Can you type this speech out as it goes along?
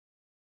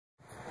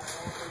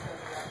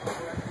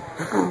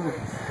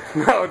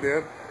No,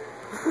 dude.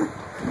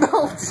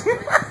 No,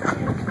 dude.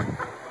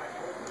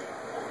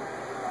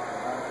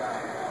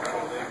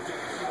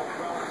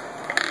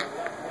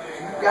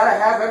 You gotta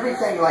have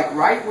everything like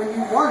right when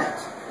you want it.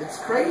 It's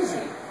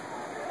crazy.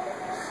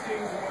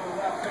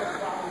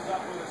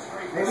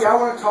 Maybe I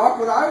want to talk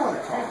what I want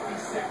to talk.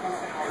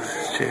 This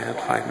is Chad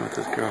fighting with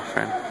his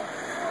girlfriend.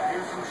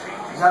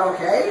 Is that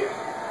okay?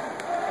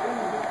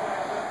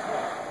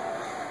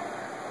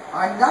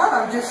 I'm not.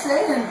 I'm just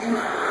saying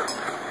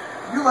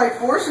you're like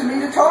forcing me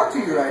to talk to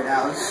you right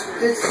now.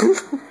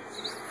 It's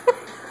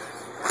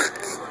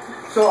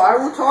so I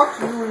will talk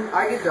to you when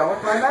I get done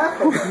with my math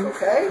homework,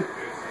 okay?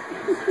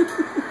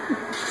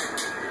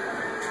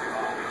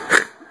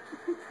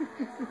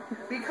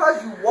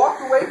 Because you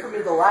walked away from me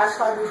the last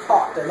time we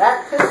talked, and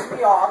that pissed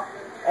me off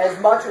as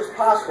much as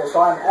possible.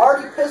 So I'm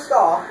already pissed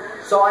off,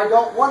 so I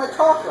don't want to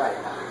talk right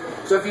now.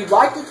 So if you'd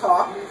like to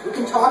talk, we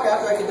can talk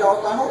after I get done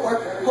with my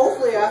homework,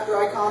 hopefully after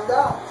I calm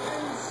down.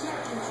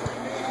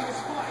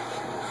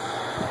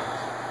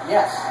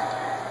 Yes.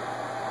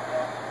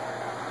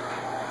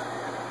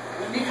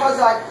 Because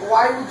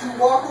why would you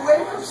walk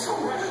away from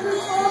someone you're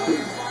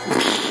talking?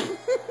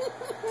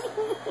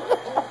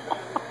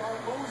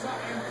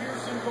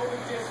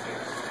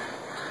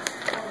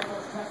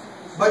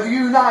 But do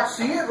you not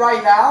see it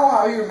right now?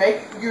 How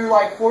you're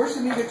like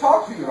forcing me to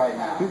talk to you right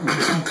now.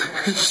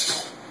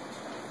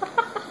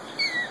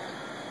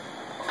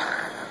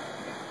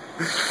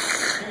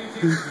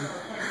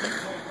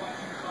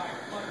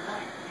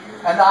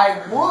 And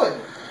I would,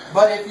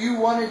 but if you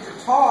wanted to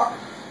talk,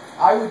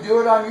 I would do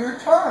it on your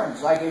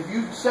terms. Like if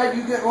you said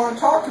you didn't want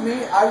to talk to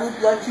me, I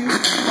would let you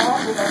talk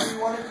whenever you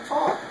wanted to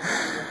talk.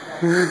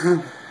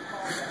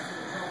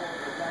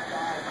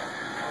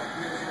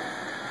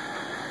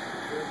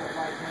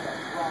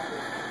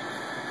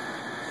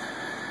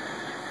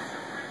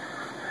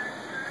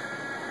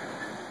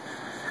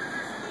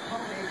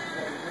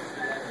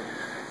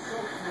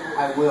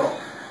 I will.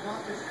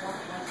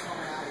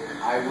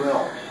 I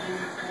will.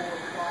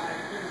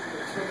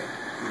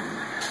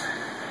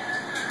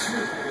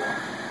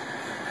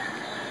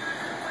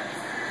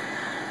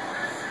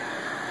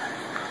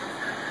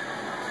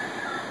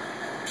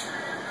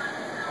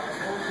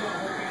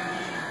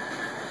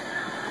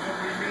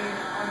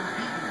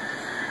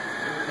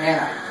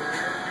 And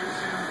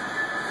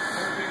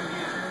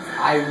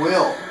I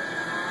will.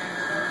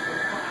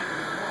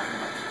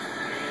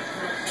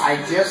 I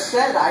just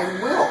said I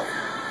will.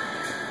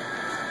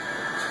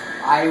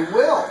 I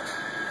will.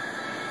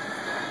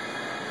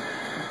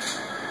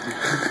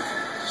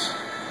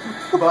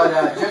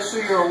 But just so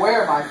you're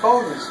aware, my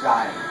phone is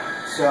dying.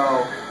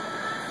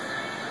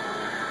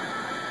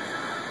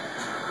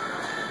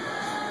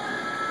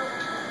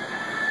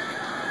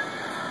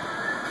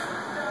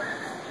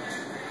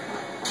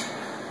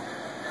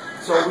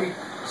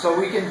 So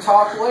we can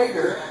talk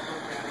later.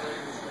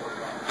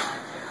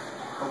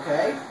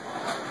 Okay?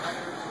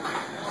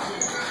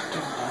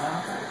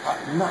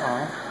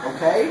 No.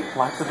 Okay?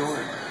 Lock the door.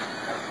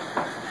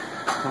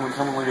 Come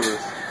and look at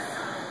this.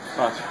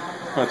 Watch.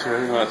 Watch,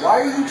 ready? Watch.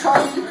 Why are you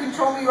trying to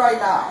control me right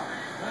now?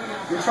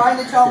 You're trying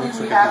to tell me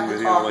we have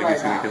to talk like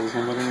right now. Kill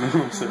somebody, you know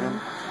what I'm saying?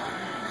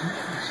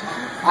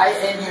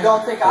 And you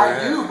don't think I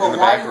do, but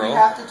why do we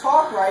have to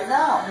talk right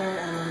now?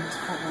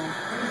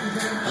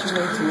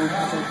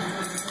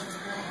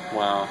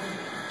 Wow.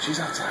 She's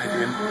outside,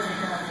 dude.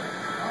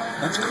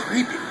 That's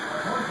creepy.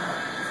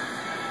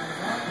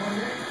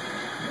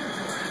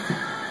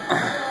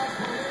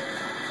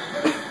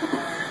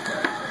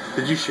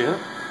 Did you shit? No. I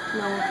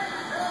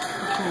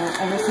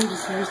can't. I listened to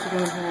hers to go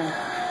in here.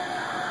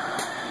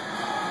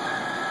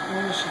 I'm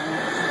gonna shut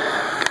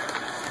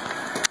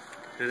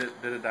up.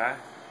 Did it die?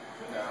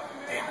 No.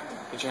 Damn it.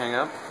 Did you hang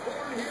up?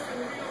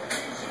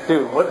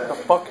 Dude, what the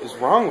fuck is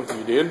wrong with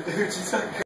you, dude?